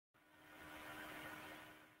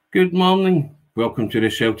Good morning. Welcome to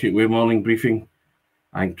the Celtic Way morning briefing.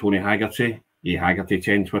 I'm Tony Haggerty,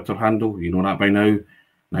 Haggerty10 Twitter handle. You know that by now. And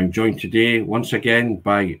I'm joined today once again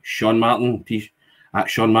by Sean Martin at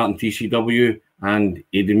Sean Martin TCW and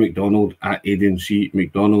Aidan McDonald at Aidan C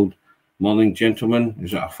McDonald. Morning, gentlemen.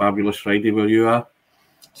 Is it a fabulous Friday where you are?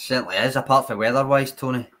 Certainly is, apart from weather-wise,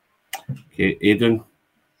 Tony. Okay, Aidan.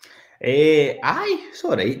 Aye, it's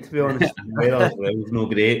all right, to be honest. The weather's no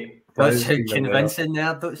great. Don't sound convincing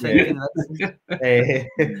there. Don't sound convincing.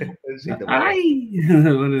 Aye,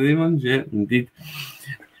 one of them ones, yeah, indeed.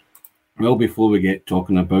 Well, before we get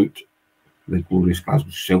talking about the glorious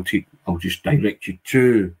Glasgow Celtic, I'll just direct you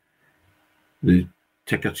to the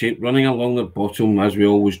ticker tape running along the bottom, as we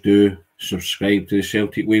always do. Subscribe to the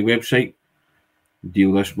Celtic Way website. The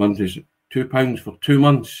deal this month is £2 for 2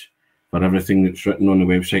 months for everything that's written on the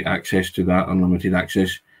website, access to that, unlimited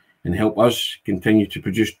access, and help us continue to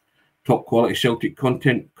produce top quality Celtic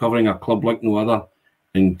content covering a club like no other.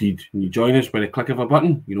 Indeed, you join us by the click of a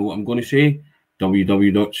button. You know what I'm going to say.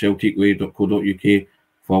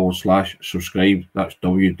 www.celticway.co.uk/subscribe. That's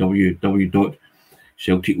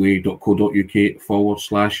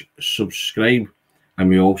www.celticway.co.uk/subscribe. And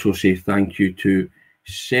we also say thank you to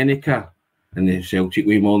Seneca. And the Celtic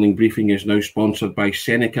Way morning briefing is now sponsored by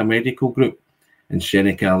Seneca Medical Group. And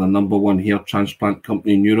Seneca are the #1 hair transplant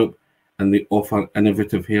company in Europe, and they offer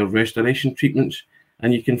innovative hair restoration treatments.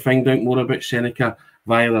 And you can find out more about Seneca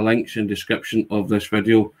via the links in the description of this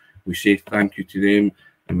video. We say thank you to them,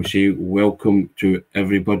 and we say welcome to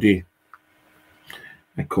everybody,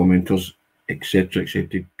 the commenters, etc.,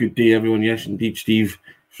 etc. Good day, everyone. Yes, indeed, Steve.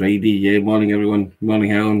 Friday, yeah. Morning, everyone.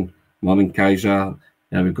 Morning, Helen. Morning, Kaiser.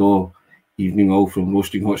 There we go. Evening all from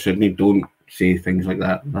Roasting Hot Sydney. Don't say things like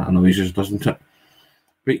that. That annoys us, doesn't it?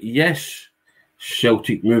 But yes,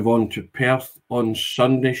 Celtic move on to Perth on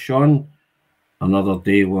Sunday, Sean. Another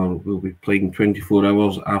day where we'll be playing 24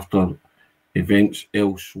 hours after events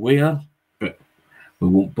elsewhere, but we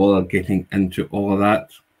won't bother getting into all of that.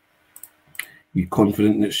 You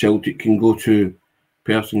confident that Celtic can go to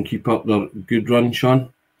Perth and keep up their good run,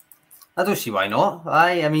 Sean? I don't see why not.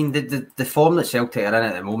 I mean, the form that Celtic are in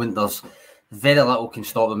at the moment, there's very little can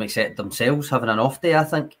stop them except themselves having an off day, I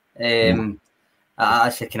think.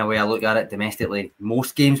 That's the kind of way I look at it domestically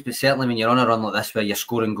most games, but certainly when you're on a run like this where you're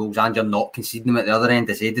scoring goals and you're not conceding them at the other end,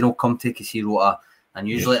 as Aidan will come to, because he wrote a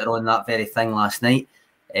newsletter on that very thing last night.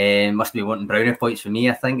 Must be wanting brownie points for me,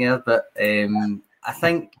 I think, but I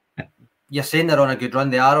think you're saying they're on a good run.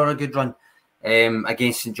 They are on a good run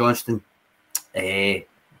against St Johnstone. When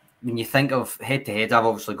you think of head-to-head, I've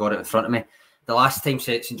obviously got it in front of me. The last time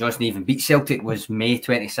St Johnstone even beat Celtic was May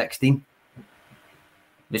 2016.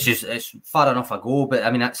 Which is it's far enough ago, but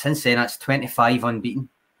I mean, since then, that's 25 unbeaten,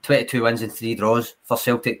 22 wins and 3 draws for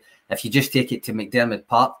Celtic. If you just take it to McDiarmid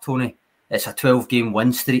Park, Tony, it's a 12-game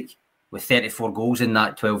win streak with 34 goals in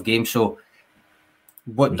that 12 games. So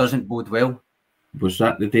what doesn't bode well? Was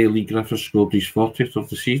that the day Lee Griffiths scored his 40th of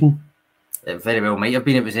the season? It very well might have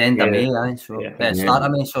been. It was the end of May,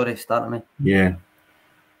 start of May.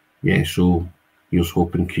 Yeah, so you're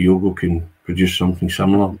hoping Kyogo can produce something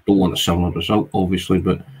similar. Don't want a similar result, obviously,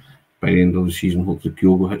 but by the end of the season, hopefully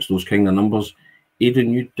Kyogo hits those kind of numbers.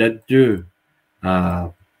 Aidan, you did do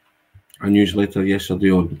a newsletter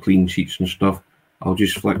yesterday on clean sheets and stuff. I'll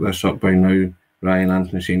just flick this up by now. Ryan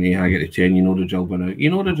Anthony saying, hey, I get a 10, you know the drill by now. You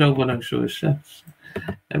know the drill by now, so it's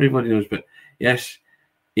everybody knows. But yes,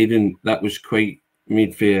 Aidan, that was quite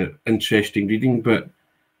made for interesting reading, but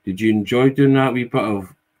did you enjoy doing that wee bit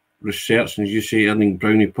of research, and as you say, earning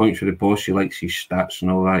brownie points for the boss? He likes his stats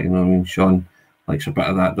and all that, you know what I mean? Sean likes a bit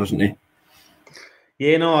of that, doesn't he?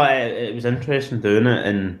 Yeah, no, it was interesting doing it,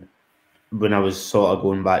 and when I was sort of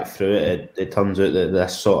going back through it, it turns out that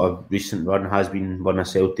this sort of recent run has been one of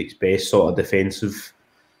Celtic's best sort of defensive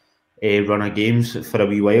run of games for a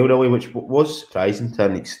wee while, really, which was surprising to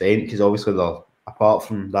an extent, because obviously apart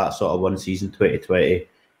from that sort of one season, 2020,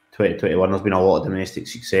 2021, there's been a lot of domestic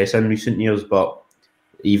success in recent years, but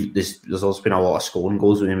there's also been a lot of scoring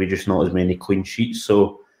goals, maybe just not as many clean sheets.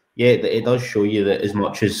 So yeah, it does show you that as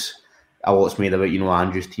much as a lot's made about,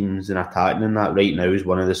 Andrew's teams and attacking and that, right now is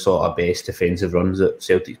one of the sort of best defensive runs that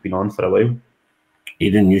Celtic's been on for a while.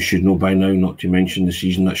 Aidan, you should know by now not to mention the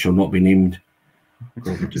season that shall not be named. It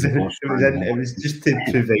was just to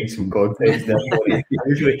provide some context there. I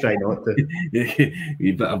usually try not to.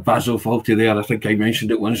 A bit of Basil Fawlty there. I think I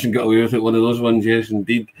mentioned it once and got away with it. One of those ones, yes,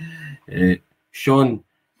 indeed. Sean,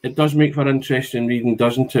 it does make for interesting reading,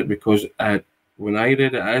 doesn't it? Because when I read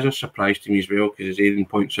it, it is a surprise to me as well, because as Aidan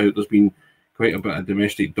points out, there's been quite a bit of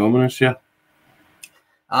domestic dominance here.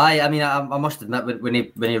 I mean, I must admit when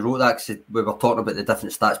he wrote that, 'cause we were talking about the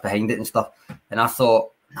different stats behind it and stuff, and I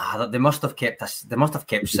thought, they must have kept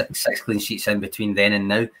six clean sheets in between then and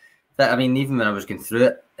now. That, I mean, even when I was going through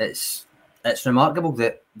it, it's remarkable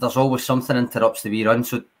that there's always something interrupts the wee run.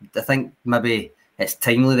 So I think maybe it's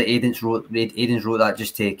timely that Aidan's wrote that,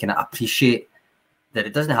 just to kind of appreciate that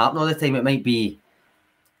it doesn't happen all the time. It might be,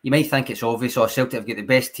 you might think it's obvious, Celtic have got the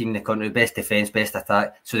best team in the country, best defence, best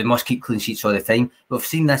attack, so they must keep clean sheets all the time. But we've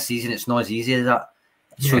seen this season, it's not as easy as that.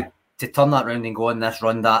 Yeah. So to turn that round and go on this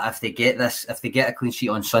run, that if they get a clean sheet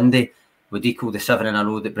on Sunday, would equal the 7 in a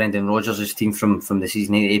row that Brendan Rodgers' team from the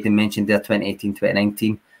season Aidan mentioned there,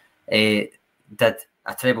 2018-2019, did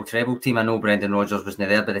a treble team. I know Brendan Rodgers wasn't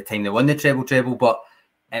there by the time they won the treble, but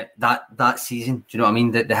that season, do you know what I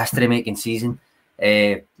mean? The history making season.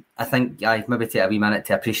 I think I maybe take a wee minute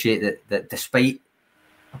to appreciate that despite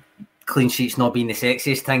clean sheets not being the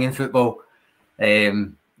sexiest thing in football,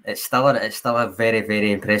 it's still a very,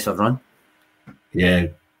 very impressive run. Yeah,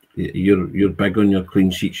 you're big on your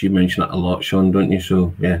clean sheets. You mention it a lot, Sean, don't you?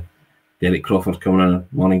 So yeah, Derek Crawford coming in.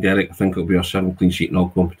 Morning, Derek. I think it'll be our 7th clean sheet in all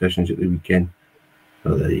competitions at the weekend.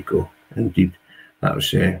 Oh, there you go. Indeed, that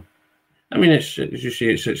was. I mean, it's as you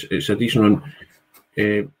say, it's a decent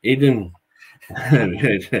run. Aidan.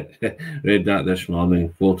 read that this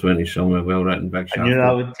morning. 4:20 somewhere, well written, big shaft. I knew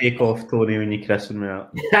that would take off, Tony, when you christened me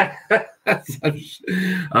up.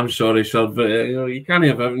 I'm sorry, sir, but you can't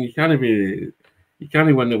have everything. You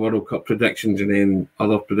can't win the World Cup predictions and then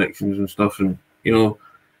other predictions and stuff, and a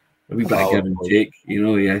wee bit of give and take.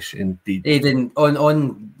 Yes, indeed. Aidan,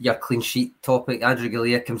 on your clean sheet topic, Andrew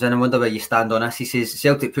Galea comes in and wonder where you stand on this. He says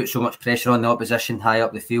Celtic put so much pressure on the opposition high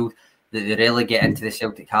up the field that they rarely get into the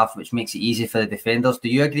Celtic half, which makes it easy for the defenders. Do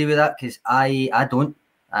you agree with that? Because I don't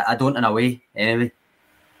in a way, anyway.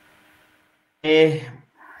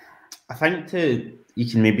 I think you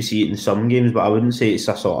can maybe see it in some games, but I wouldn't say it's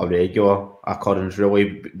a sort of regular occurrence,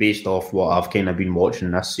 really, based off what I've kind of been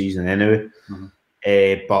watching this season anyway.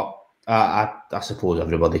 Mm-hmm. But I suppose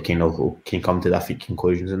everybody can come to different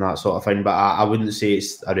conclusions and that sort of thing, but I wouldn't say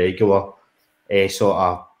it's a regular sort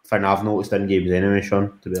of thing I've noticed in games anyway,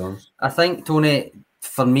 Sean, to be honest. I think, Tony,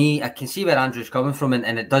 for me, I can see where Andrew's coming from,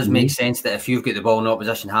 and it does make sense that if you've got the ball in the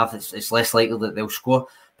opposition half, it's less likely that they'll score.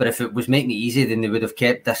 But if it was making it easy, then they would have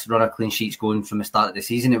kept this run of clean sheets going from the start of the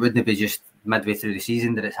season. It wouldn't be just midway through the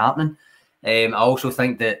season that it's happening. I also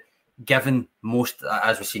think that given most,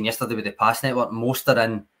 as we seen yesterday with the pass network, most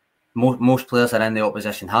players are in the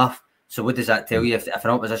opposition half. So what does that tell you? If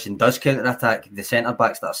an opposition does counter-attack, the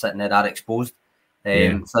centre-backs that are sitting there are exposed. So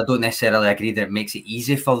I don't necessarily agree that it makes it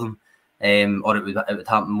easy for them, or it would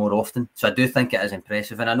happen more often. So I do think it is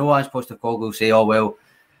impressive. And I know Ange Postecoglou will say, oh, well,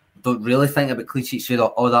 don't really think about clean sheets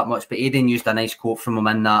all that much. But Aidan used a nice quote from him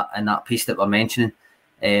in that piece that we're mentioning,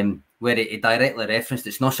 where he directly referenced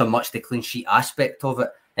it's not so much the clean sheet aspect of it,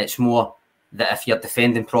 it's more that if you're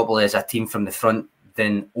defending properly as a team from the front,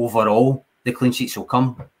 then overall the clean sheets will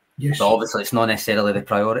come. Yes. But obviously it's not necessarily the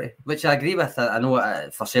priority, which I agree with. I know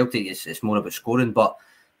for Celtic it's more about scoring, but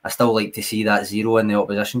I still like to see that 0 in the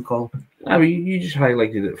opposition column. I mean, you just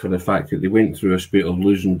highlighted it for the fact that they went through a spate of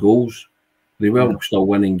losing goals. They were still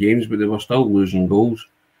winning games, but they were still losing goals.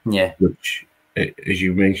 Yeah. Which, as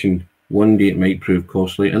you mentioned, one day it might prove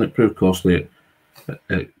costly, and it proved costly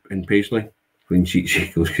in Paisley. Clean sheets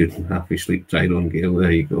equals good and happy sleep, Tyrone Gale.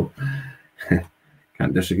 There you go.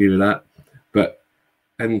 Can't disagree with that. But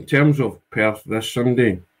in terms of Perth this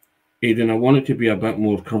Sunday, Aidan, I want it to be a bit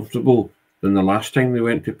more comfortable than the last time they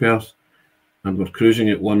went to Perth, and we're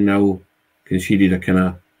cruising at 1-0, conceded a kind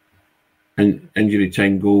of injury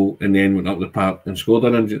time goal, and then went up the park and scored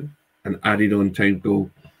an added on time goal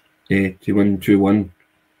to win 2-1.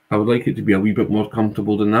 I would like it to be a wee bit more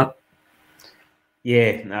comfortable than that.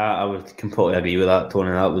 Yeah, I would completely agree with that,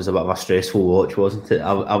 Tony. That was a bit of a stressful watch, wasn't it?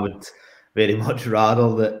 I would very much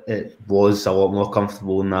rather that it was a lot more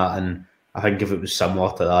comfortable than that, and I think if it was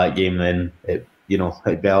similar to that game, then it'll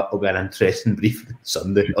be an interesting brief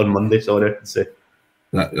on Monday. Sorry to say.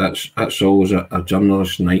 That's always a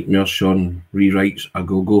journalist's nightmare. Sean rewrites a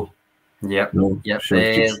go-go. Yep.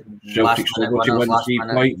 Celtic struggled to win 3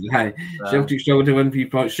 points. Celtic struggled to win 3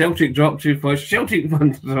 points. Celtic dropped 2 points. Celtic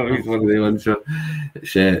won. It's one of the ones. So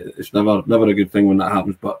it's never a good thing when that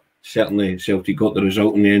happens. But certainly Celtic got the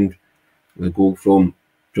result in the end. The goal from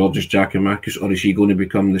Georgios Giakoumakis, or is he going to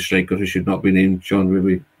become the striker who should not be named? Sean,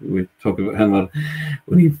 we talk about him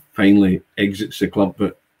when he finally exits the club.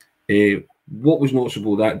 But what was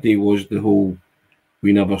noticeable that day was the whole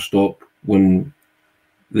 "we never stop" when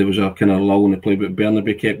there was a kind of lull in the play, but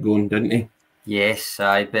Bernabe kept going, didn't he? Yes,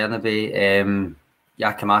 Bernabe,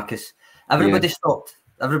 Giakoumakis. Everybody stopped.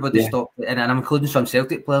 Everybody stopped, and I'm including some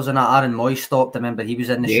Celtic players in that. Aaron Moy stopped. I remember he was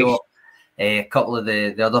in the shot. A couple of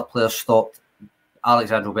the other players stopped.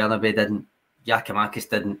 Alexandro Bernabei didn't. Giakoumakis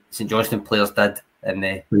didn't. St Johnstone players did. And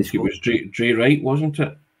I think it was Dre Wright, wasn't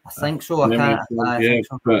it? I think so. I think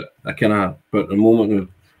so. But at the moment,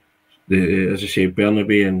 as I say,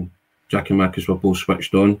 Bernabei and Giakoumakis were both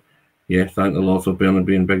switched on. Yeah, thank the Lord for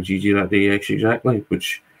Bernabei and Big Gigi that day. Yes, exactly.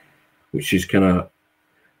 Which is kind of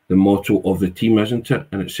the motto of the team, isn't it?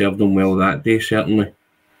 And it served them well that day, certainly.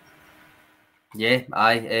 Yeah,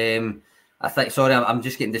 I think. Sorry, I'm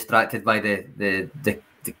just getting distracted by the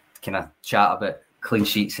kind of chat about clean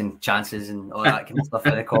sheets and chances and all that kind of stuff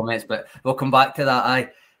in the comments. But we'll come back to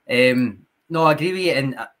that. No, I agree with you.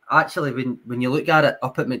 And actually, when you look at it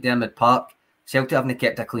up at McDiarmid Park, Celtic haven't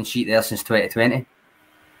kept a clean sheet there since 2020.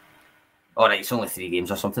 All right, it's only 3 games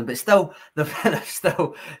or something, but still, they've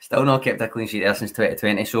still not kept a clean sheet there since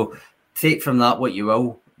 2020. So take from that what you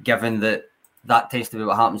will, given that tends to be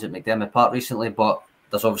what happens at McDiarmid Park recently. But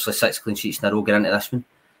there's obviously 6 clean sheets in a row going into this one.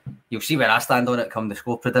 You'll see where I stand on it come the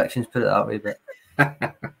score predictions, put it that way. But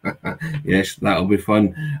yes, that'll be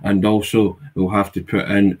fun. And also, we'll have to put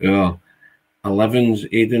in our 11s,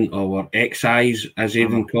 Aidan, or our XIs, as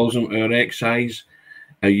Aidan calls them, our XIs.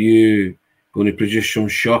 Are you going to produce some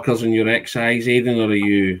shockers in your XIs, Aidan, or are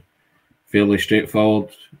you fairly straightforward?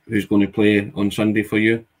 Who's going to play on Sunday for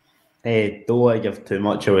you? Don't want to give too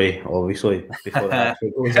much away, obviously, before it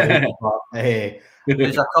actually goes out. But,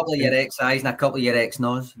 there's a couple of your XIs and a couple of your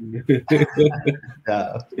XNOs. Yeah,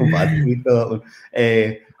 that one.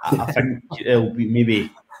 I think it'll be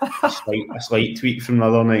maybe a slight tweak from the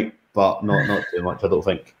other night, but not too much, I don't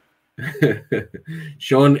think.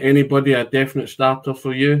 Sean, anybody a definite starter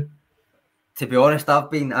for you? To be honest,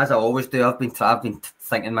 I've been, as I always do, I've been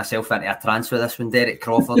thinking myself into a transfer this one. Derek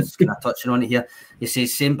Crawford's kind of touching on it here. He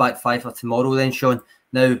says same back 5 for tomorrow then, Sean.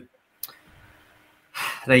 Now,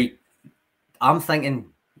 right, I'm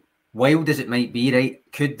thinking, wild as it might be, right,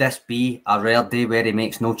 could this be a rare day where he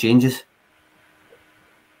makes no changes?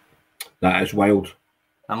 That is wild.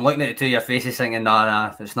 I'm looking at the 2 of your faces thinking,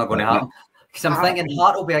 nah, it's not going to happen. Because I'm thinking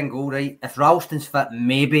Hart will be in goal, right? If Ralston's fit,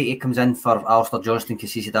 maybe he comes in for Alistair Johnston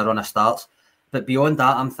because he's had a run of starts. But beyond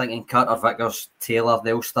that, I'm thinking Carter Vickers, Taylor,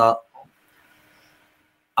 they'll start.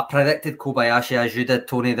 I predicted Kobayashi, as you did,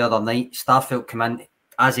 Tony, the other night. Starfelt come in.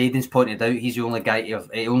 As Aidan's pointed out, he's the only guy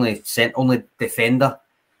only defender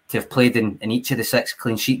to have played in each of the 6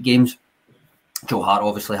 clean sheet games. Joe Hart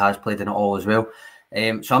obviously has played in it all as well.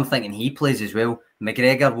 So I'm thinking he plays as well.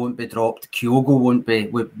 McGregor won't be dropped. Kyogo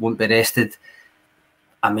won't be rested.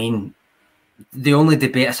 I mean, the only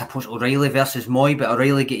debate, I suppose, O'Reilly versus Moy, but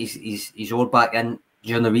O'Reilly get his oar back in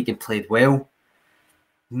during the week and played well.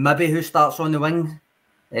 Maybe who starts on the wing?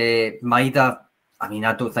 Maida, I mean,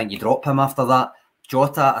 I don't think you drop him after that.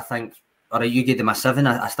 Jota, I think, all right, you gave him a 7.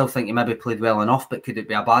 I still think he maybe played well enough, but could it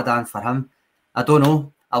be a bad hand for him? I don't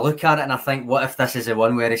know. I look at it and I think, what if this is the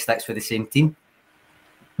one where he sticks with the same team?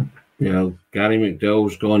 Yeah, Gary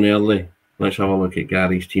McDowell's gone early. Let's have a look at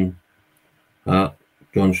Gary's team.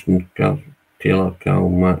 Johnston, Taylor, Cal,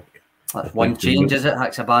 Mac. That's one change, is it?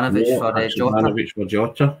 Haksabanovic for Jota? Haksabanovic for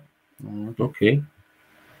Jota. Okay.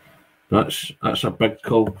 That's a big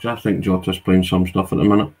call, because I think Jota's playing some stuff at the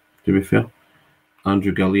minute, to be fair.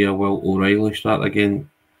 Andrew Galea, will O'Reilly start again?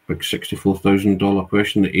 Big $64,000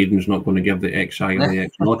 question that Aidan's not going to give the XI or the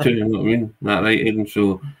X not to, you know what I mean? That right, Aidan?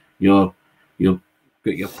 So you're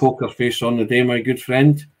got your poker face on the day, my good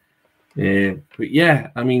friend. But yeah,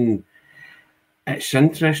 I mean, it's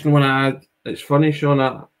interesting it's funny, Sean,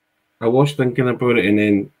 I was thinking about it and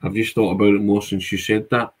then I've just thought about it more since you said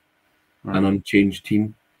that. An unchanged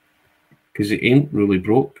team. Because it ain't really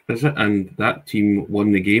broke, is it? And that team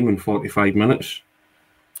won the game in 45 minutes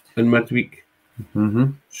in midweek.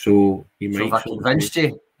 Mm-hmm. So you might.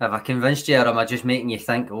 Have I convinced you, or am I just making you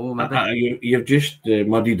think? Oh, maybe you've just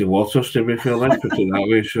muddied the waters, to be fair. Let's put it that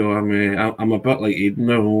way. So I'm a bit like Aidan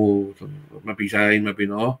now. Oh, maybe he's aye, maybe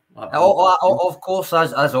not. Of course,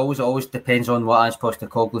 as always, it always depends on what Ange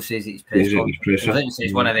Postecoglou says at his press conference. If he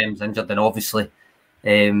says one of them's injured, then obviously,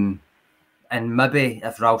 and maybe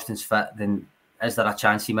if Ralston's fit, then is there a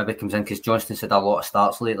chance he maybe comes in, because Johnston's had a lot of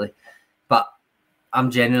starts lately. But I'm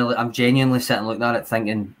genuinely sitting looking at it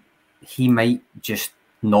thinking he might just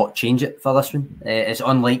not change it for this one, as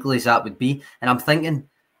unlikely as that would be. And I'm thinking,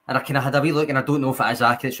 and I kind of had a wee look, and I don't know if it is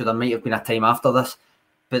accurate, so there might have been a time after this,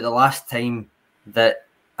 but the last time that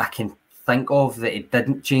I can think of that it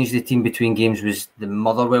didn't change the team between games was the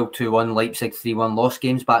Motherwell 2-1, Leipzig 3-1 loss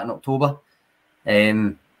games back in October.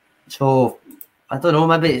 So I don't know,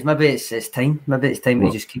 maybe it's time. Maybe it's time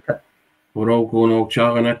to just keep it. we're all going all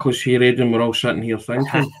Charlie Nicholas here, Aidan. We're all sitting here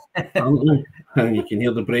thinking, aren't we? And you can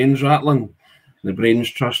hear the brains rattling, the brains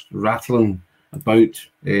trust rattling about.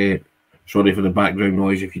 Sorry for the background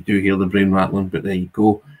noise if you do hear the brain rattling, but there you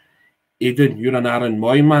go. Aidan, you're an Aaron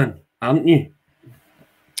Mooy man, aren't you?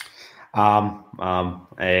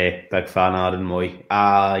 Big fan of Aaron Mooy.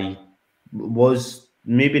 I was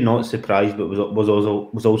maybe not surprised, but was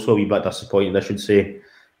also a wee bit disappointed, I should say,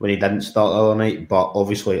 when he didn't start the other night. But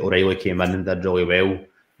obviously O'Reilly came in and did really well.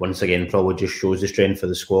 Once again, probably just shows the strength of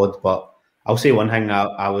the squad. But I'll say one thing: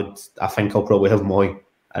 I think I'll probably have Mooy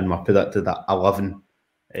in my predicted at 11.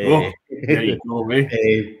 There you go,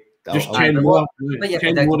 eh? Just 10 more. But you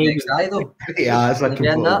predict next eye though. Yeah, it's a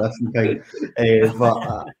completely different thing.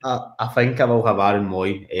 But I think I will have Aaron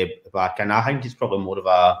Mooy back, and I think it's probably more of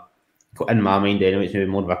a, in my mind anyway, it's maybe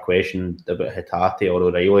more of a question about Hatate or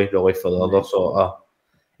O'Reilly really for the other sort of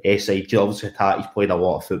side. Because obviously Hatate's played a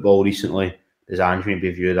lot of football recently. Does Ange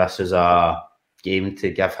maybe view this as a game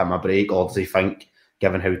to give him a break, or does he think,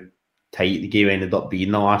 given how tight the game ended up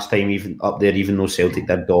being the last time, even up there, even though Celtic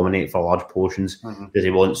did dominate for large portions, does he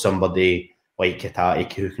want somebody like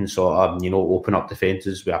Hatate who can sort of, open up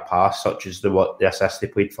defences with a pass, such as the assist he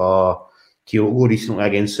played for Kyoto recently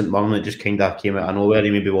against St Mirren? It just kind of came out of nowhere.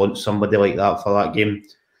 He maybe wants somebody like that for that game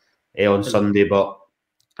on Sunday, but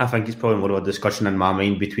I think it's probably more of a discussion in my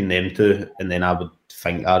mind between them two, and then I would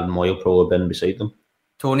think Aaron Mooy will probably been beside them.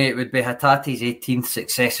 Tony, it would be Hatate's 18th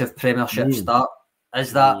successive Premiership start.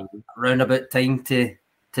 Is that round about time to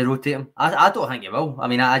rotate him? I don't think he will. I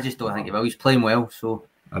mean, I just don't think he will. He's playing well, so...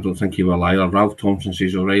 I don't think he will either. Ralph Thompson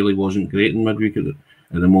says O'Reilly wasn't great in midweek. At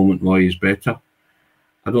the moment, Mooy is better.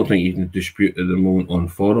 I don't think you can dispute at the moment on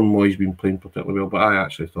form Mooy's been playing particularly well, but I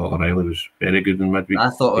actually thought O'Reilly was very good in midweek.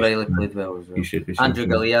 I thought O'Reilly played well as well. Andrew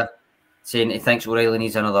Galea saying he thinks O'Reilly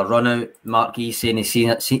needs another run out. Mark E saying he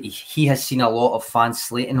has seen a lot of fans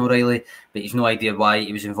slating O'Reilly, but he's no idea why.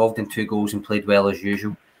 He was involved in 2 goals and played well as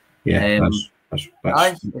usual. Yeah, that's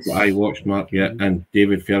what I watched, Mark. Yeah, and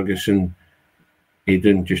David Ferguson,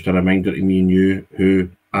 Aidan, just a reminder to me and you, who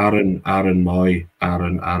Aaron Mooy.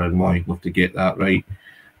 We'll have to get that right.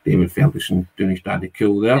 David Ferguson doing his daddy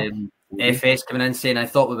cool there. FS coming in saying, I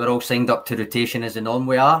thought we were all signed up to rotation as a norm.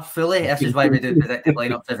 We are fully. This is why we do predictive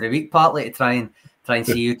lineups every week, partly to try and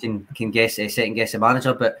see who can guess second guess a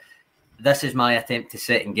manager. But this is my attempt to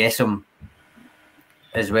second guess him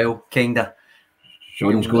as well, kinda.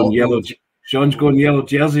 Sean's going yellow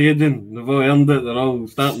jersey, Aidan. They've all earned it. They're all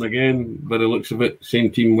starting again, but it looks a bit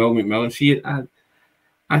same team. Will McMillan. See,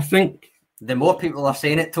 I think the more people are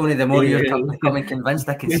saying it, Tony, the more you're becoming convinced.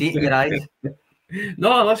 I can see it in your eyes.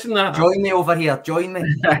 No, listen, that join me over here. Join me.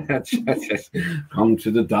 Come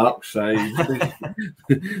to the dark side.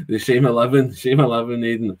 The same 11,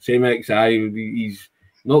 Aidan. Same XI. He's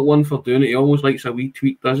not one for doing it. He always likes a wee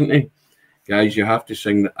tweak, doesn't he? Guys, you have to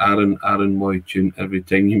sing the Aaron Mooy tune every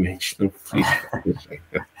time you mention him. Please.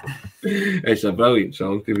 It's a brilliant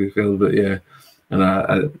song, to be fair, but yeah. And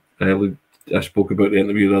I spoke about the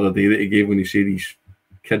interview the other day that he gave when he said his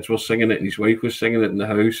kids were singing it and his wife was singing it in the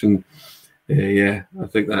house, and yeah, I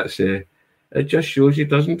think that's it. Just shows you,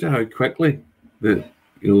 doesn't it, how quickly that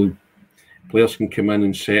players can come in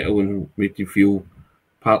and settle and make you feel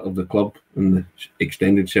part of the club and the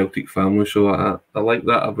extended Celtic family. So I like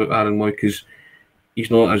that about Aaron Mooy, because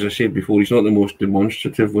he's not, as I said before, he's not the most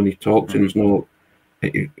demonstrative when he talks, and he's not.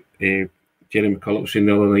 Jerry McCulloch was saying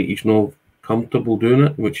the other night, he's not comfortable doing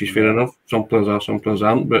it, which is fair enough. Some players are, some players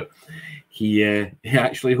aren't, but he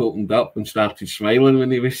actually opened up and started smiling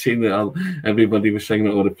when he was saying that everybody was singing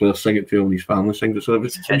it, or the players sing it to him, and his family sing it. So it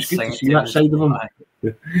was good to see that side of him.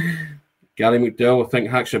 Gary McDowell, I think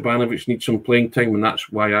Haksabanovic needs some playing time, and that's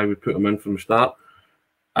why I would put him in from the start.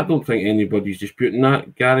 I don't think anybody's disputing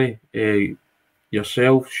that, Gary.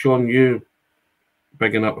 Yourself, Sean, you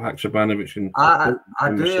bigging up Haksabanovic, and I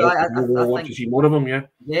do. I want to see more of him.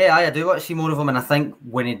 Yeah, I do want to see more of him, and I think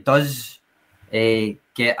when he does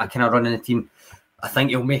get a kind of run in the team, I think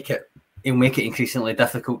he'll make it increasingly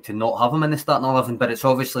difficult to not have him in the starting 11. But it's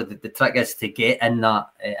obviously the trick is to get in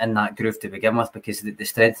that groove to begin with, because the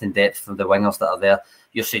strength and depth from the wingers that are there.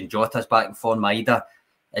 You're saying Jota's back in form, Maeda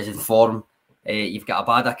is in form. You've got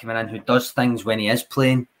Abada coming in who does things when he is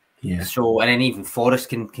playing. Yeah. So, and then even Forrest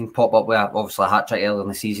can pop up with obviously a hat trick earlier in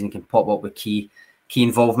the season. He can pop up with key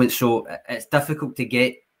involvement. So it's difficult to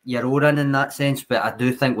get your own in that sense. But I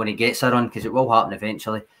do think when he gets a run, because it will happen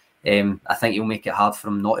eventually, I think he'll make it hard for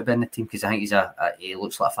him not to be in the team, because I think he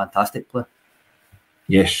looks like a fantastic player.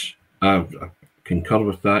 Yes, I concur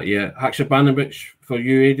with that. Yeah, Haksabanovic for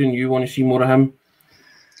you, Aidan. You want to see more of him?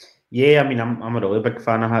 Yeah, I mean, I'm a really big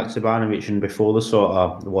fan of Haksabanovic, and before the sort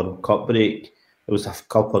of World Cup break, there was a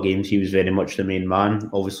couple of games he was very much the main man.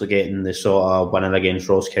 Obviously, getting the sort of winning against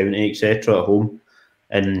Ross County, etc. at home,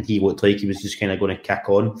 and he looked like he was just kind of going to kick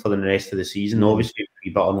on for the rest of the season. Obviously, a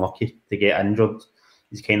bit unlucky to get injured.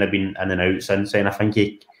 He's kind of been in and out since then. I think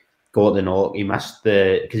he got the knock. He missed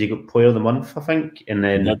because he got Player of the Month, I think, and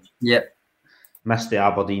then missed the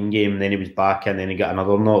Aberdeen game. And then he was back, and then he got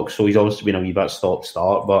another knock. So he's obviously been a wee bit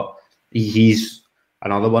stop-start, but he's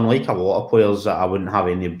another one, like a lot of players, that I wouldn't have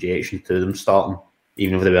any objection to them starting,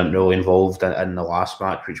 even if they weren't really involved in the last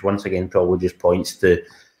match, which once again probably just points to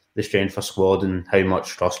the strength of squad and how much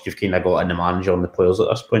trust you've kind of got in the manager and the players at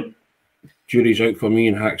this point. Jury's out for me,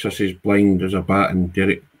 and Haxa says blind as a bat, and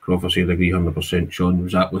Derek Crawford said agree 100%. Sean,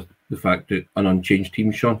 was that with the fact that an unchanged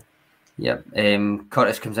team, Sean? Yep.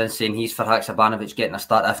 Curtis comes in saying he's for Haksabanovic getting a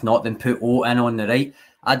start. If not, then put O in on the right.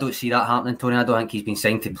 I don't see that happening, Tony. I don't think he's been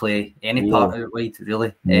signed to play any part out wide,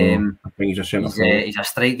 really. I think he's a centre forward. He's a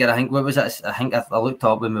striker. I think, what was it? I think I looked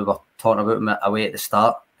up when we were talking about him away at the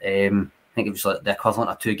start. I think it was like the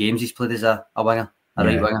equivalent of 2 games he's played as a winger,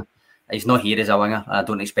 right winger. He's not here as a winger, and I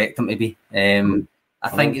don't expect him to be. I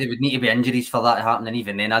think there would need to be injuries for that to happen, and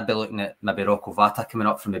even then I'd be looking at maybe Rocco Vata coming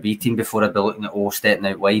up from the B team before I'd be looking at O stepping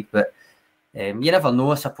out wide. But you never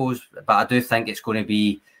know, I suppose. But I do think it's going to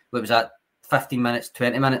be, what was that, 15 minutes,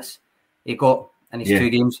 20 minutes he got in his 2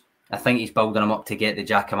 games. I think he's building him up to get the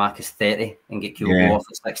Giakoumakis 30 and get Kyogo off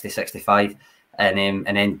at 60, 65. And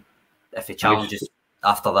then if he challenges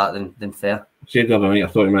after that, then fair. I said the other night, I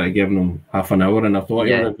thought he might have given him half an hour, and I thought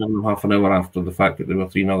he would have given him half an hour after the fact that they were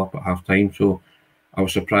 3-0 up at half time. So I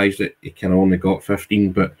was surprised that he kind of only got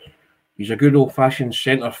 15, but he's a good old-fashioned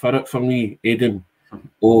centre forward for me, Aidan.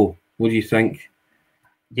 Oh, what do you think?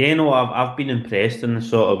 Yeah, no, I've been impressed in the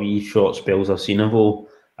sort of wee short spells I've seen of him.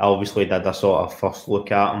 I obviously did a sort of first look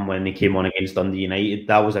at him when he came on against Dundee United.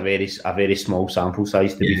 That was a very small sample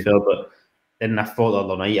size, to be fair, but then I thought the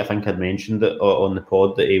other night, I think I'd mentioned it on the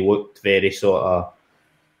pod, that he looked very sort of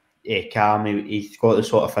calm. He's got the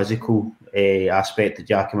sort of physical aspect that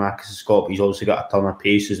Giakoumakis has got, but he's also got a ton of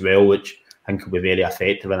pace as well, which I think will be very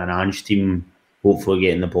effective in an Ange team, hopefully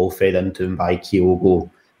getting the ball fed into him by Kyogo,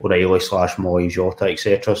 O'Reilly / Moy, Jota,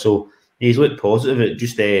 etc. So he's looked positive. It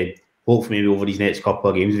just hopefully maybe over these next couple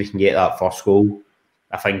of games we can get that first goal.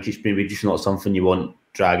 I think it's maybe just not something you want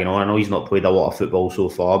dragging on. I know he's not played a lot of football so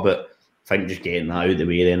far, but I think just getting that out of the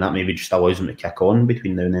way, then that maybe just allows him to kick on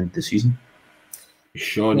between now and the end of the season.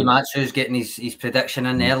 Sean Matsu's getting his prediction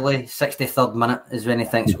in early. 63rd minute is when he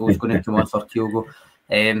thinks goal's going to come on for Kyogo.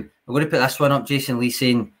 I'm going to put this one up. Jason Lee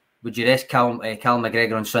saying, would you rest Cal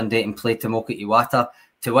McGregor on Sunday and play Tomoki Iwata?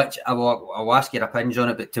 To which I'll ask your opinions on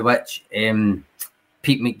it, but to which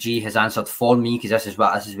Pete McGee has answered for me, because this is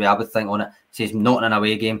what I would think on it. He says not in an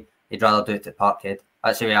away game, he'd rather do it at Parkhead.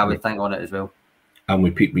 That's the way I would think on it as well. I'm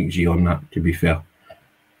with Pete McGee on that, to be fair.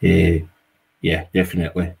 Yeah,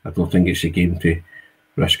 definitely. I don't think it's a game to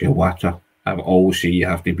risk Iwata. I always say you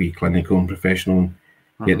have to be clinical and professional and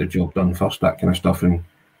get the job done first, that kind of stuff. And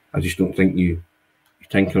I just don't think you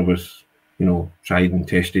tinker with, tried and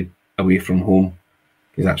tested away from home,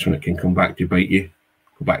 because that's when it can come back to bite you.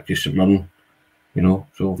 Go back to St Mirren,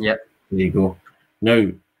 So there you go.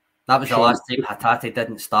 Now, that was the last time Hatate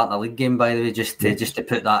didn't start in a league game, by the way, just to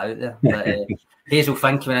put that out there. But, Hazel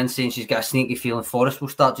Fink came in saying she's got a sneaky feeling Forest will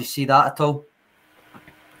start. Do you see that at all?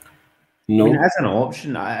 No. I mean, as an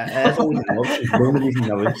option, it is always an option. The only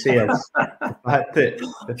reason I would say is the fact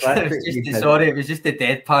that it was just a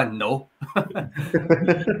deadpan no.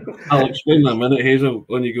 I'll explain that in a minute, Hazel,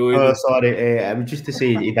 when you go in. Oh, sorry. I was just to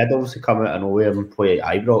say, he did obviously come out of nowhere and play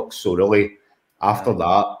at Ibrox, so really, after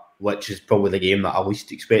that, which is probably the game that I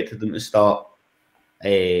least expected him to start,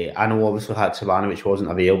 I know obviously Haksabanovic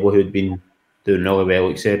wasn't available, who'd been doing really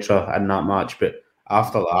well, etc. in that match, but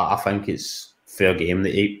after that, I think it's fair game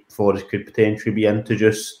that Forest could potentially be into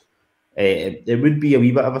just it would be a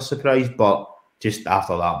wee bit of a surprise, but just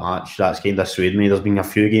after that match, that's kind of swayed me. There's been a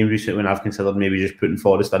few games recently when I've considered maybe just putting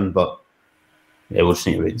Forest in, but we'll just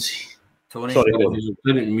need to wait and see. Tony, sorry, I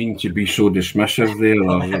didn't mean to be so dismissive there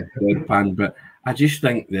or deadpan, but I just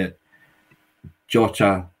think that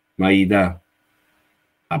Jota, Maeda,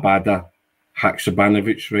 Abada,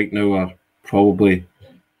 Haksabanovic right now are probably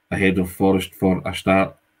ahead of Forest for a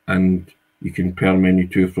start, and you can pair any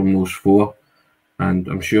two from those 4, and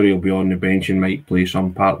I'm sure he'll be on the bench and might play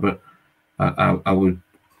some part, but I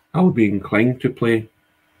would be inclined to play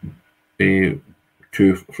 2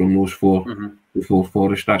 from those 4 before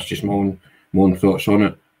Forest. That's just my own thoughts on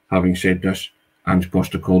it. Having said this, Ange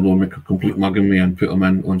Postecoglou make a complete mug of me and put him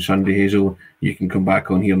in on Sunday, Hazel. You can come back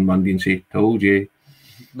on here on Monday and say, told you.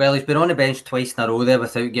 Well, he's been on the bench twice in a row there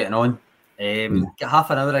without getting on. Got half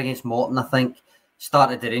an hour against Morton, I think.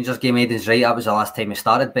 Started the Rangers game, Aidan's right, that was the last time he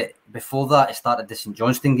started. But before that, he started the St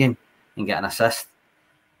Johnstone game and got an assist.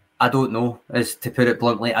 I don't know, as to put it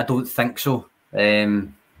bluntly, I don't think so.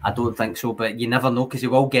 I don't think so, but you never know because he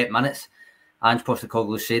will get minutes. Ange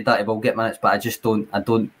Postecoglou said that he will get minutes, but I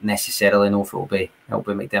don't necessarily know if it'll be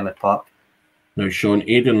McDiarmid Park. Now, Sean,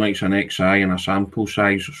 Aidan likes an XI and a sample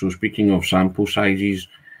size. So speaking of sample sizes,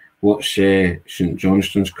 what's St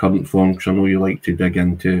Johnstone's current form? Because I know you like to dig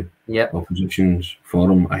into opposition's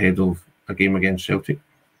form ahead of a game against Celtic.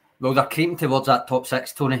 Well, they're creeping towards that top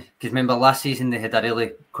 6, Tony. Because remember, last season they had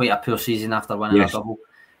quite a poor season after winning a double.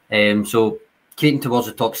 So creeping towards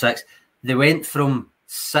the top 6. They went from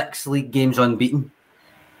 6 league games unbeaten,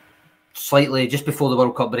 slightly just before the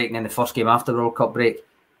World Cup break, and then the first game after the World Cup break.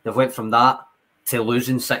 They've went from that to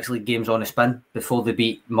losing 6 league games on a spin before they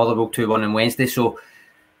beat Motherwell 2-1 on Wednesday. So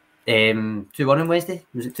 2-1 on Wednesday?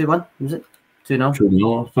 Was it 2-1? Was it 2-0?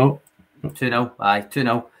 2-0, I thought. 2-0, aye,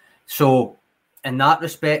 2-0. So in that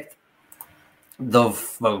respect,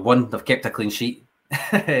 they've kept a clean sheet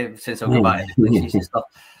since I'll go back to the clean sheets and stuff.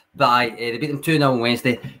 But they beat them 2-0 on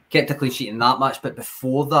Wednesday, kept a clean sheet in that match, but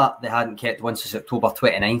before that, they hadn't kept one since October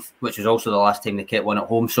 29th, which was also the last time they kept one at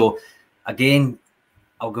home. So, again,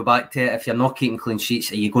 I'll go back to it. If you're not keeping clean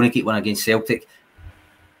sheets, are you going to keep one against Celtic?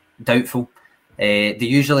 Doubtful. They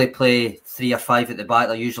usually play 3 or 5 at the back.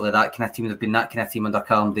 They're usually that kind of team. They've been that kind of team under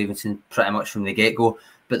Callum Davidson pretty much from the get-go,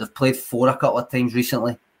 but they've played 4 a couple of times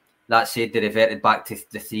recently. That said, they reverted back to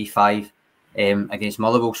the 3-5 against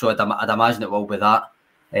Motherwell, so I'd imagine it will be that.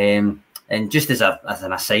 And just as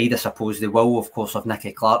an aside, I suppose they will, of course, have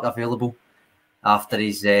Nicky Clark available after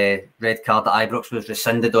his red card at Ibrox was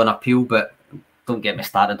rescinded on appeal, but don't get me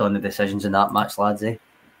started on the decisions in that match, lads. It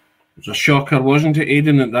was a shocker, wasn't it,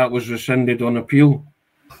 Aidan, that was rescinded on appeal?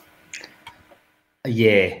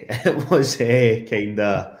 Yeah, it was kind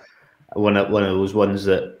of one of those ones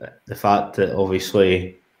that the fact that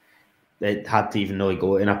obviously it had to even really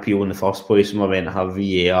go to an appeal in the first place, and we're meant to have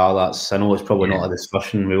VAR. I know it's probably not a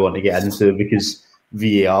discussion we want to get into, because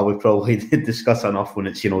VAR we probably discuss enough when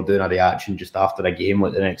it's doing a reaction just after a game,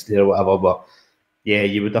 like the next day or whatever. But yeah,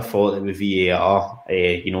 you would have thought that with VAR,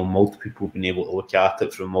 multiple people being able to look at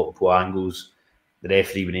it from multiple angles, the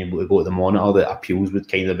referee being able to go to the monitor, that appeals would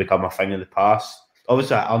kind of become a thing of the past.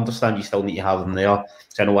 Obviously, I understand you still need to have them there.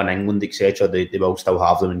 So I know in England, etc., they will still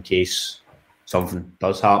have them in case something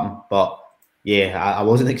does happen. But yeah, I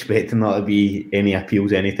wasn't expecting there to be any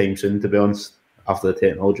appeals anytime soon, to be honest, after the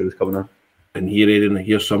technology was coming in. And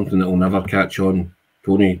here's something that will never catch on.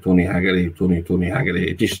 Tony Haggerty.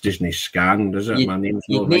 It just doesn't scan, does it? My name's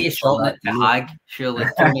you need to shorten it to Hag, surely.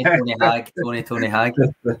 Tony Hag. Tony Hag.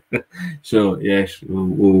 So yes,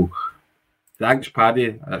 we'll thanks,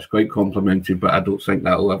 Paddy. That's quite complimentary, but I don't think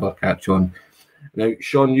that'll ever catch on. Now,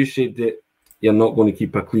 Sean, you said that you're not going to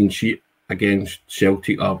keep a clean sheet against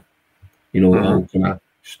Celtic, or all kind of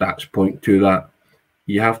stats point to that.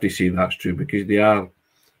 You have to say that's true, because they are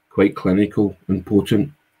quite clinical and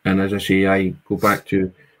potent. And as I say, I go back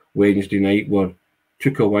to Wednesday night, where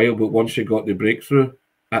took a while, but once they got the breakthrough,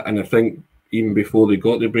 and I think even before they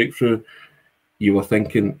got the breakthrough, you were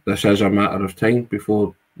thinking this is a matter of time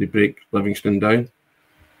before they break Livingston down.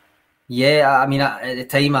 Yeah, I mean, at the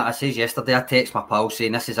time, I said yesterday, I text my pal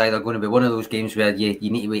saying this is either going to be one of those games where you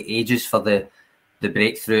need to wait ages for the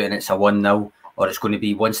breakthrough and it's a 1-0, or it's going to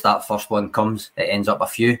be once that first one comes, it ends up a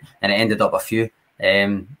few, and it ended up a few.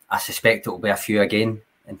 I suspect it will be a few again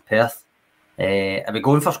in Perth. Are we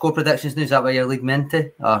going for score predictions now? Is that what you're leading me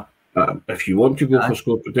into? If you want to go for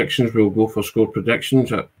score predictions, we'll go for score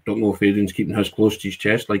predictions. I don't know if Aidan's keeping his close to his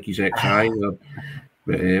chest like he's XI, but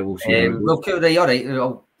we'll see. Well, cool, right, all right.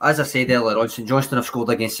 Well, as I said earlier on, St Johnstone have scored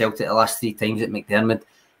against Celtic the last 3 times at McDiarmid,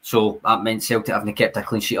 so that meant Celtic haven't kept a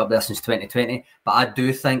clean sheet up there since 2020. But I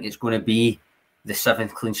do think it's going to be the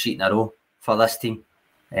 7th clean sheet in a row for this team.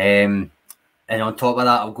 And on top of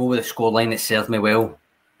that, I'll go with a scoreline that served me well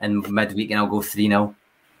in midweek, and I'll go 3-0.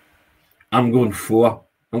 I'm going 4.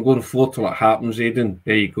 I'm going 4 till it happens, Aidan.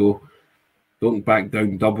 There you go. Don't back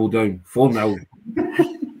down, double down. 4-0.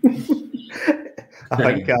 I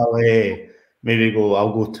think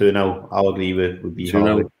I'll go 2-0. I'll agree with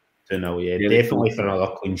B-Harley. 2-0, yeah. Definitely for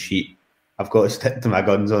another clean sheet. I've got to stick to my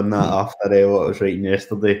guns on that after what I was writing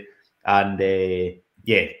yesterday. And 2-0.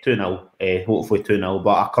 Hopefully 2-0.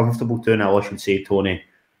 But a comfortable 2-0, I should say, Tony.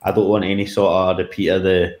 I don't want any sort of repeat of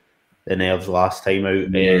the nerves last time out.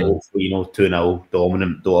 Hopefully, 2-0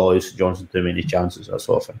 dominant. Don't allow St Johnstone too many chances, that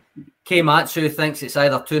sort of thing. K Matsu thinks it's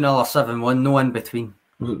either 2-0 or 7-1, no in between.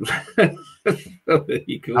 That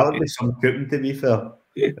would be some cooking, to be fair.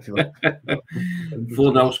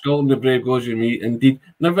 4-0 Scotland, the brave goes with me. Indeed.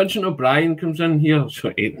 Now Vincent O'Brien comes in here. So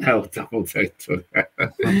 8-0 double out.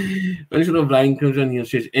 Vincent O'Brien comes in here and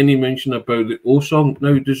says, any mention about the O song?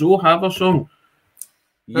 Now, does O have a song?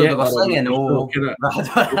 Well, they were singing O.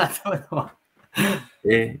 I don't know.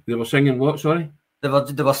 They were singing what, sorry? They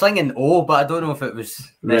were singing O, but I don't know if it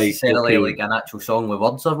was necessarily like an actual song with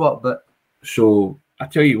words or what. But so I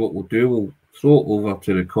tell you what we'll do. We'll throw it over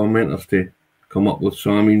to the commenters to come up with.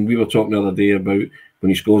 So I mean, we were talking the other day about when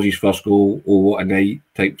he scores his first goal. Oh, what a night!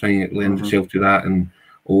 Type thing. It lends itself to that, and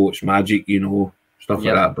oh, it's magic. Stuff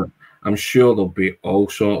like that. But I'm sure there'll be all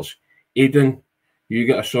sorts. Aidan, you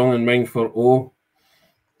got a song in mind for O?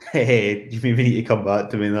 Hey, you maybe need to come back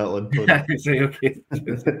to me on that one, Tony. Say, okay.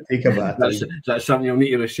 Take a back. That's something you'll need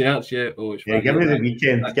to research, yeah? Oh, it's give me the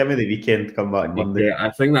weekend. Give me the weekend to come back on Monday. Yeah, I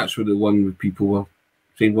think that's what the one with people were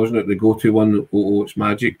saying, wasn't it? The go-to one, oh, it's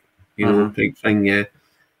magic, type thing, yeah.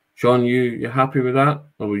 Sean, you happy with that?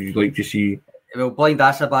 Or would you like to see... Well, Blind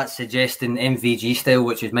Asabat's suggesting MVG style,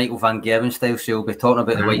 which is Michael Van Gerwen style, so he'll be talking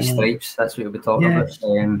about the White Stripes. That's what he'll be talking about.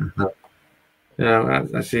 Yeah,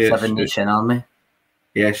 that's it. Seven Nation Army.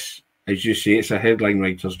 Yes, as you say, it's a headline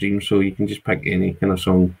writer's dream, so you can just pick any kind of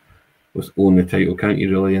song with own the title, can't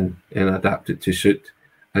you, really, and adapt it to suit,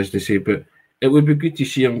 as they say. But it would be good to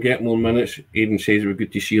see him get more minutes. Aidan says it would be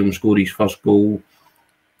good to see him score his first goal.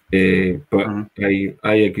 But I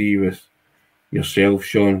agree with yourself,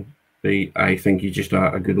 Sean. I think he's just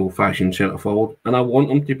a good old-fashioned centre-forward, and I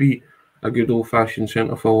want him to be a good old-fashioned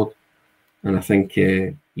centre-forward. And I think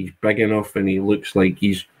he's big enough, and he looks like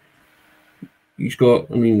he's got,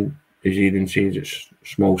 I mean, as Aidan says, it's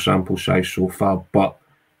small sample size so far, but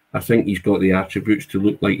I think he's got the attributes to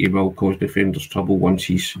look like he will cause defenders trouble once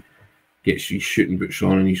he gets his shooting boots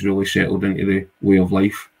on and he's really settled into the way of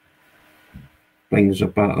life. Things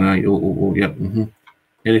about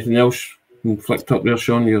Anything else flicked up there,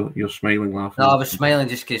 Sean? You're smiling, laughing. No, I was smiling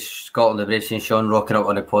just because Scotland are brave seeing Sean rocking up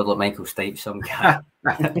on a pod like Michael Stipe, some guy.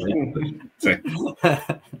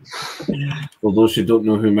 For those who don't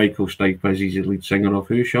know who Michael Stipe is, he's the lead singer of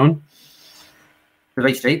who, Sean? The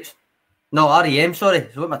White Stripes? No, REM, sorry.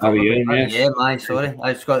 So what am I talking about? Yes. REM, sorry.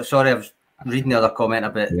 I was reading the other comment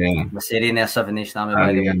about Maserian there, Seven Nation Army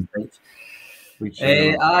by the White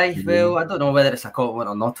Stripes. Well, I don't know whether it's a compliment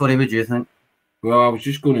or not. Tori, what do you think? Well, I was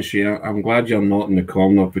just going to say, I'm glad you're not in the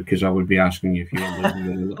corner because I would be asking you if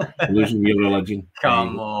you're losing your religion.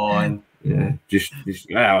 Come on. Yeah, just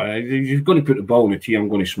you're going to put the ball in the tee, I'm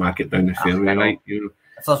going to smack it down the fairway, right?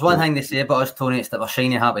 If there's one thing to say about us, Tony, it's that we're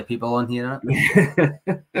shiny, happy people on here,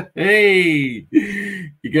 Hey,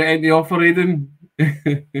 you get any offer, Aidan?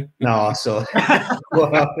 No, sorry.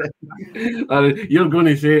 You're going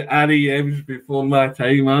to say REM's before my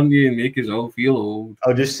time, aren't you? And make us all feel old.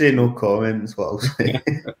 I'll just say no comments, what I'll say.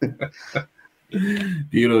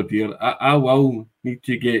 Dear, oh dear. I will need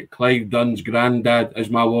to get Clive Dunn's Grandad as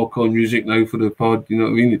my walk-on music now for the pod. You know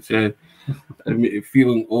what I mean? It's I'm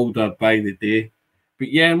feeling older by the day.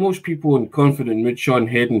 But yeah, most people in confident mood, Sean,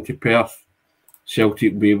 heading to Perth,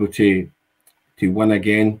 Celtic will be able to win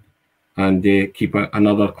again and keep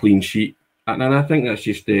another clean sheet. And I think that's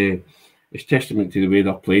just it's testament to the way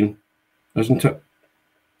they're playing, isn't it?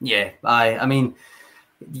 Yeah, I mean,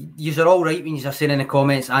 you're all right when you're saying in the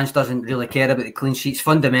comments, Ange doesn't really care about the clean sheets.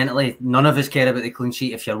 Fundamentally, none of us care about the clean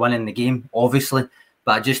sheet if you're winning the game, obviously.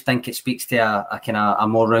 But I just think it speaks to a kind of a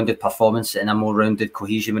more rounded performance and a more rounded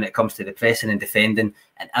cohesion when it comes to the pressing and defending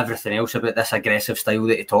and everything else about this aggressive style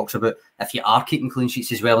that he talks about. If you are keeping clean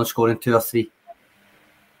sheets as well and scoring 2 or 3.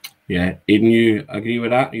 Yeah, Aidan, you agree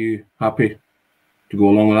with that? Are you happy to go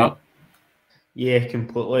along with that? Yeah,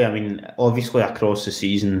 completely. I mean, obviously across the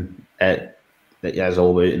season, that is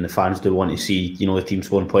all about, and the fans do want to see, the team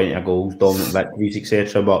scoring plenty of goals, dominant victories,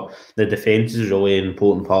 etc. But the defence is really an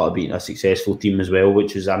important part of beating a successful team as well,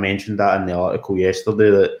 which is, I mentioned that in the article yesterday,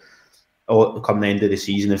 that come the end of the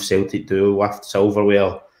season, if Celtic do lift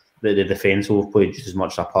silverware, that the defence will have played just as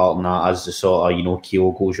much a part in that as the sort of,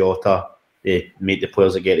 Kyogo Jota. They make the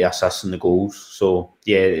players that get the assists and the goals. So,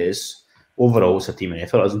 yeah, overall it's a team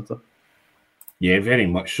effort, isn't it? Yeah, very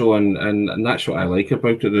much so, and that's what I like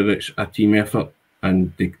about it, that it's a team effort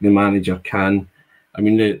and the manager can. I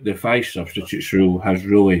mean, the 5 substitutes rule has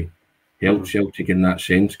really helped Celtic in that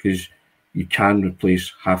sense because you can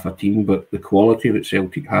replace half a team, but the quality that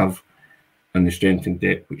Celtic have and the strength and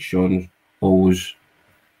depth, which Sean's always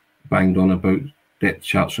banged on about, depth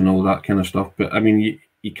charts and all that kind of stuff. But I mean,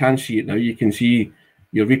 you can see it now. You can see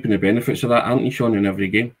you're reaping the benefits of that, aren't you, Sean, in every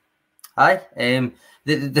game? Aye.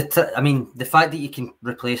 The fact that you can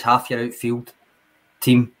replace half your outfield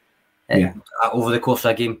team over the course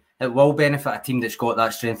of a game it will benefit a team that's got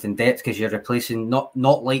that strength and depth because you're replacing not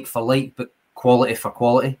like for like, but quality for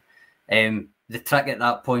quality. The trick at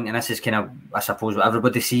that point, and this is kind of, I suppose, what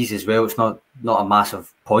everybody sees as well, it's not a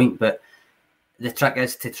massive point, but the trick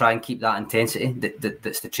is to try and keep that intensity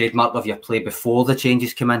that's the trademark of your play before the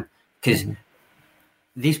changes come in, because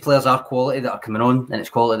these players are quality that are coming on and it's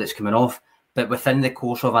quality that's coming off, but within the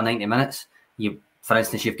course of a 90 minutes, for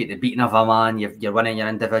instance, you've got the beating of a man, you're winning your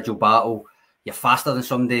individual battle, you're faster than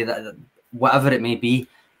somebody, that whatever it may be,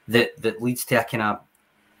 that leads to a kind of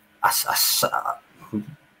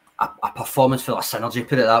a performance full of synergy,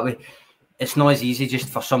 put it that way. It's not as easy just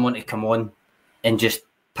for someone to come on and just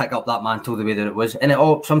pick up that mantle the way that it was. And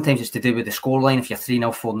sometimes it's to do with the scoreline. If you're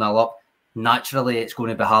 3-0, 4-0 up, naturally it's going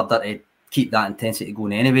to be harder to keep that intensity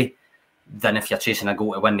going anyway than if you're chasing a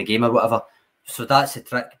goal to win the game or whatever. So that's the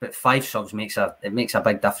trick. But 5 subs makes a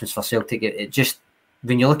big difference for Celtic. It just,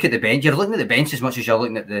 when you look at the bench, you're looking at the bench as much as you're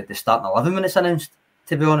looking at the starting 11 when it's announced,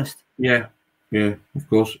 to be honest. Yeah, of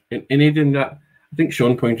course. And Aidan, that I think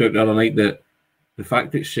Sean pointed out the other night that the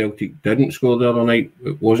fact that Celtic didn't score the other night,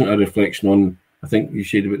 it wasn't a reflection on, I think you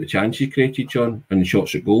said about the chances created, Sean, and the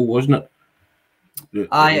shots at goal, wasn't it? It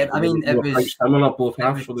was quite similar both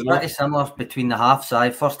halves. It was pretty similar between the halves.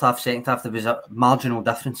 First half, second half, there was a marginal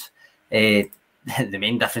difference. The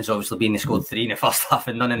main difference obviously being they scored 3 in the first half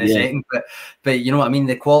and none in the second. But you know what I mean?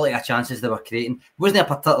 The quality of chances they were creating wasn't a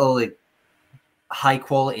particularly high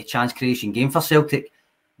quality chance creation game for Celtic.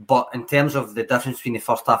 But in terms of the difference between the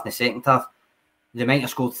first half and the second half, they might have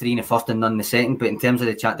scored 3 in the first and none in the second. But in terms of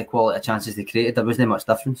the quality of chances they created, there wasn't much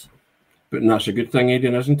difference. But that's a good thing,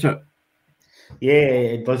 Aidan, isn't it? Yeah,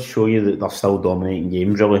 it does show you that they're still dominating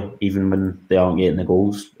games, really, even when they aren't getting the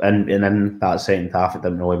goals. And in that second half, it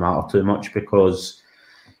didn't really matter too much because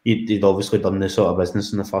you'd obviously done this sort of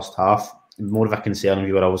business in the first half. More of a concern,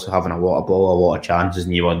 you were also having a lot of ball, a lot of chances,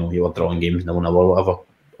 and you were drawing games 0-0 or whatever,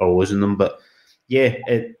 or losing them. But yeah,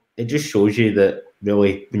 it just shows you that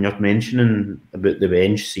really, when you're mentioning about the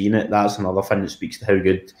bench, seeing it, that's another thing that speaks to how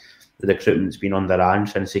good the recruitment's been under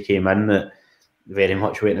Ange since he came in, that very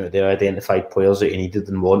much went out there, identified players that he needed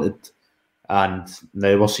and wanted, and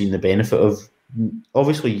now we're seeing the benefit of.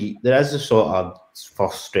 Obviously, there is a sort of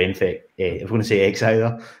first strength. I was going to say X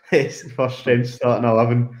either. It's first strength starting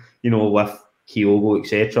 11, with Kyogo,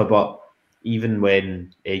 etc. But even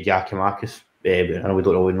when Giakoumakis, I know we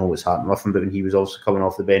don't really know what's happening with him, but when he was also coming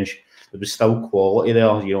off the bench, there was still quality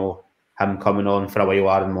there. Him coming on for a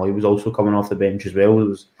while. Aaron Moy was also coming off the bench as well. There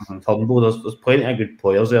was Turnbull. There's plenty of good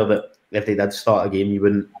players there that if they did start a game, you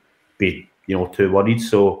wouldn't be too worried.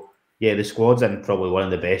 So yeah, the squad's in probably one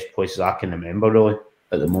of the best places I can remember really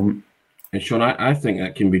at the moment. And Sean, I think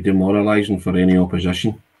that can be demoralising for any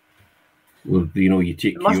opposition. Well, you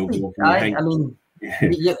take Kyogo.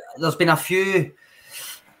 There's been a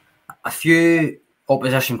few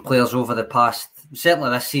opposition players over the past, certainly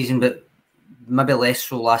this season, but maybe less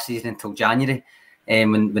so last season until January,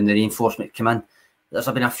 when the reinforcement came in. There's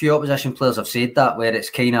been a few opposition players have said that, where it's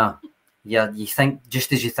kind of, you think,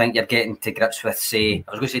 just as you think you're getting to grips with, say,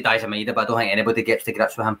 I was going to say Daizen Maeda, but I don't think anybody gets to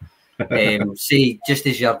grips with him. Say, just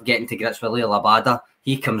as you're getting to grips with Liel Abada,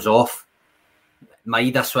 he comes off,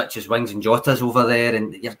 Maeda switches wings and Jota's over there,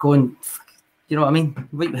 and you're going, you know what I mean?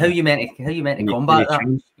 How you meant to combat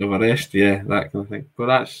that? Of a rest, yeah, that kind of thing. But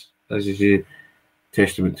that's, as you say,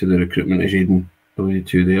 testament to the recruitment as Aidan alluded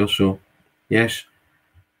to there. So, yes.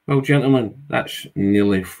 Well, gentlemen, that's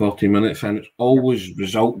nearly 40 minutes, and it's always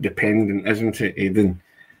result dependent, isn't it, Aidan?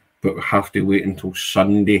 But we have to wait until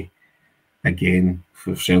Sunday again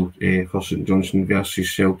for St Johnstone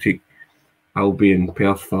versus Celtic. I'll be in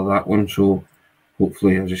Perth for that one, so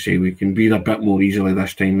hopefully, as I say, we can breathe a bit more easily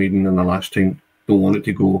this time, Aidan, than the last time. Don't want it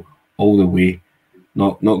to go all the way.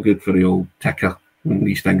 Not good for the old ticker when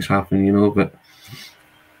these things happen, but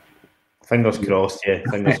fingers crossed, yeah.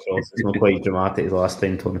 Fingers crossed. It's not quite dramatic as last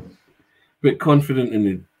time, Tony. But confident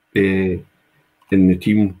in the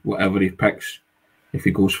team, whatever he picks. If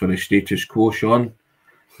he goes for a status quo, Sean,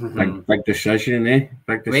 big decision, eh?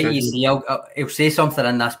 Big decision. Wait, you see, he'll say something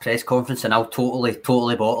in this press conference, and I'll totally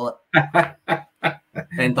bottle it.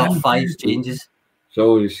 End up 5 changes.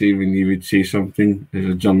 So you see, when you would say something as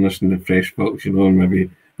a journalist in the press box, and maybe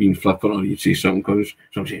being flippant, or you'd say something because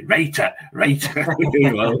someone say, write it.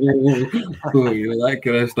 That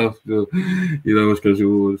kind of stuff. So, because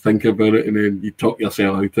you'll think about it and then you talk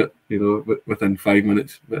yourself out it, within 5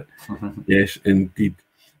 minutes. But yes, indeed.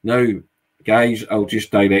 Now, guys, I'll just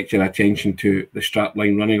direct your attention to the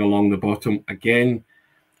strapline running along the bottom again.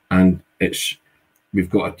 And we've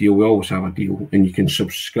got a deal. We always have a deal. And you can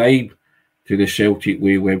subscribe to the Celtic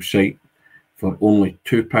Way website for only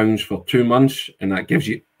 £2 for 2 months, and that gives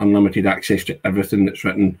you unlimited access to everything that's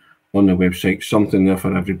written on the website. Something there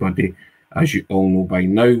for everybody, as you all know by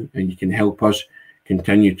now, and you can help us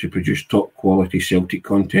continue to produce top quality Celtic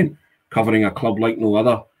content covering a club like no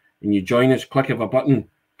other. And you join us, click of a button,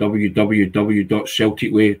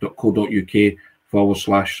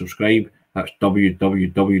 www.celticway.co.uk/subscribe. That's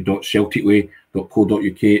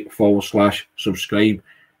www.celticway.co.uk/subscribe.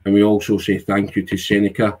 And we also say thank you to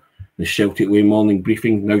Seneca, the Celtic Way morning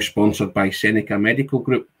briefing, now sponsored by Seneca Medical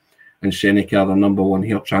Group. And Seneca are the #1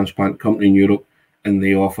 hair transplant company in Europe, and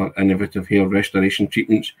they offer innovative hair restoration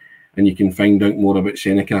treatments. And you can find out more about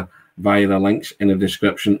Seneca via the links in the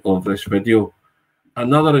description of this video.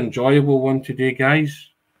 Another enjoyable one today, guys.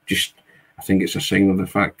 I think it's a sign of the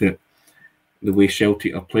fact that the way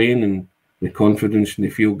Celtic are playing and the confidence and the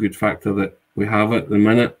feel-good factor that we have at the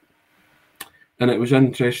minute. And it was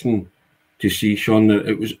interesting to see, Sean, that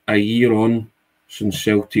it was a year on since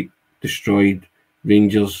Celtic destroyed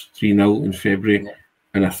Rangers 3-0 in February. Yeah.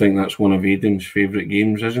 And I think that's one of Aidan's favourite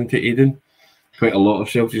games, isn't it, Aidan? Quite a lot of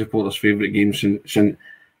Celtic supporters' favourite games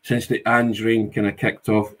since the Ange reign kind of kicked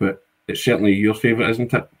off, but it's certainly your favourite,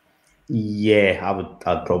 isn't it? Yeah,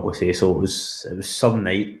 I'd probably say so. It was some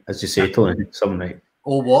night, as you say, Tony, some night.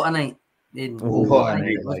 Oh, what a night. What a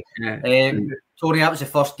night. Tony, that was the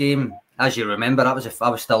first game, as you remember, I was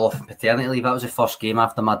still off paternity leave. That was the first game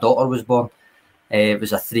after my daughter was born. It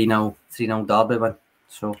was a 3-0 derby win.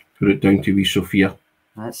 So put it down to wee Sophia.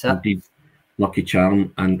 That's it. Indeed. Lucky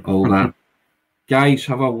charm and all that. Guys,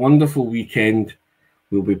 have a wonderful weekend.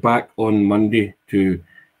 We'll be back on Monday to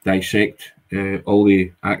dissect all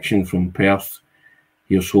the action from Perth.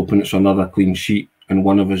 Here's hoping it's another clean sheet and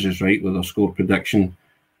one of us is right with our score prediction.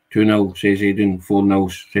 2-0 says Aidan,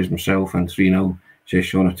 4-0 says myself, and 3-0 says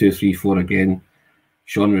Sean. A 2-3-4 again.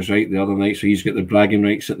 Sean was right the other night, so he's got the bragging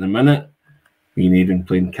rights at the minute. Me and Aidan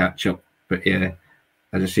playing catch up. But yeah,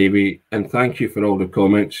 as I say, and thank you for all the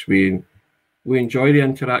comments. We enjoy the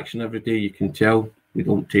interaction every day. You can tell we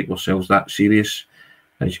don't take ourselves that serious.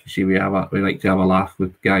 As you can see, we like to have a laugh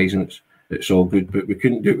with guys, and it's all good. But we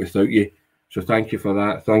couldn't do it without you. So thank you for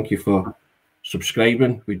that. Thank you for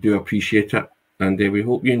subscribing. We do appreciate it, and we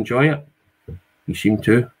hope you enjoy it. You seem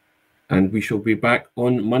to, and we shall be back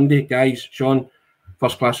on Monday, guys. Sean,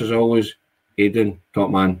 first class as always. Aidan,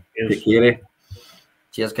 top man. Cheers. Take care.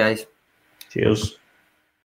 Cheers, guys. Cheers.